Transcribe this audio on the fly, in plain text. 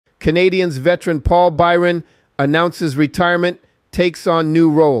Canadiens veteran Paul Byron announces retirement, takes on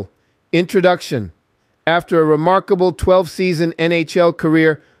new role. Introduction. After a remarkable 12-season NHL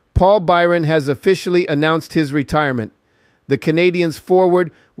career, Paul Byron has officially announced his retirement. The Canadiens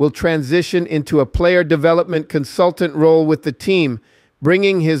forward will transition into a player development consultant role with the team,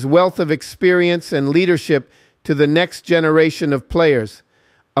 bringing his wealth of experience and leadership to the next generation of players.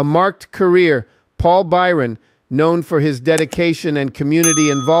 A marked career, Paul Byron, known for his dedication and community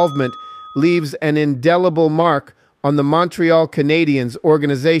involvement, leaves an indelible mark on the Montreal Canadiens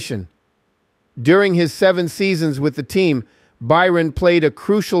organization. During his 7 seasons with the team, Byron played a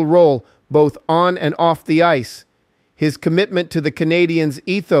crucial role both on and off the ice. His commitment to the Canadiens'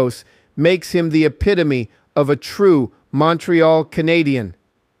 ethos makes him the epitome of a true Montreal Canadien.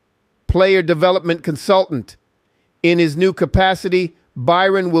 Player development consultant. In his new capacity,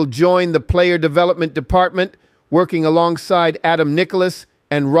 Byron will join the player development department, working alongside Adam Nicholas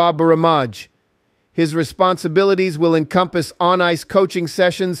and Rob Ramage. His responsibilities will encompass on-ice coaching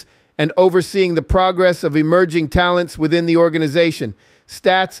sessions and overseeing the progress of emerging talents within the organization.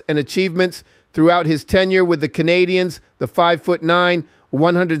 Stats and achievements throughout his tenure with the Canadiens, the 5'9",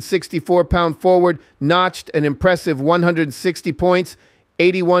 164-pound forward notched an impressive 160 points,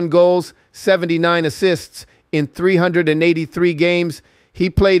 81 goals, 79 assists in 383 games. He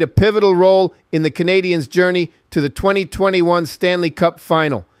played a pivotal role in the Canadiens' journey to the 2021 Stanley Cup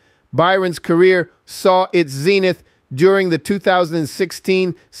Final. Byron's career saw its zenith during the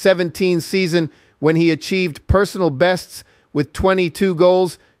 2016-17 season when he achieved personal bests with 22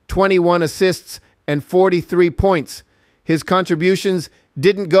 goals, 21 assists, and 43 points. His contributions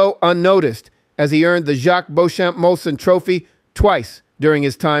didn't go unnoticed as he earned the Geoff Molson Trophy twice during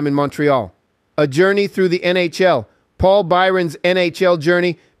his time in Montreal. A journey through the NHL. Paul Byron's NHL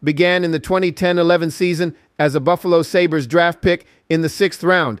journey began in the 2010-11 season as a Buffalo Sabres draft pick in the 6th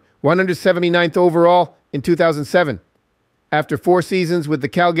round, 179th overall in 2007. After 4 seasons with the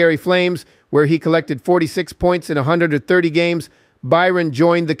Calgary Flames, where he collected 46 points in 130 games, Byron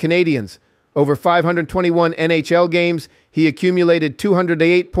joined the Canadiens. Over 521 NHL games, he accumulated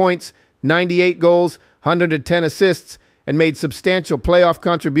 208 points, 98 goals, 110 assists, and made substantial playoff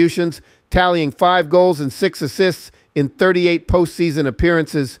contributions, tallying 5 goals and 6 assists in 38 postseason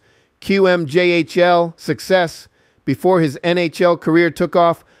appearances. QMJHL success. Before his NHL career took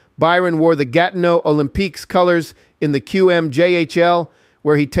off, Byron wore the Gatineau Olympiques colors in the QMJHL,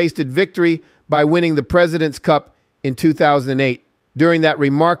 where he tasted victory by winning the President's Cup in 2008. During that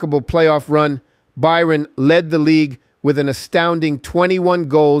remarkable playoff run, Byron led the league with an astounding 21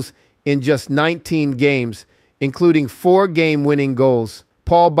 goals in just 19 games, including 4 game-winning goals.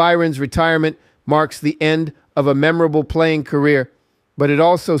 Paul Byron's retirement marks the end of a memorable playing career, but it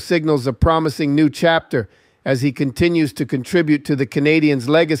also signals a promising new chapter as he continues to contribute to the Canadiens'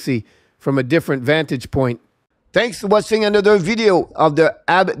 legacy from a different vantage point. Thanks for watching another video of the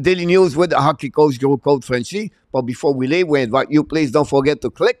AB Daily News with the hockey coach, Coach Frenchie. But before we leave, we invite you, please don't forget to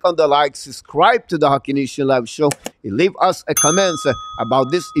click on the like, subscribe to the Hockey Nation Live Show, and leave us a comment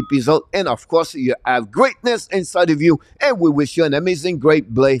about this episode. And of course, you have greatness inside of you, and we wish you an amazing,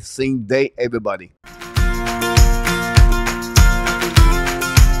 great, blessing day, everybody.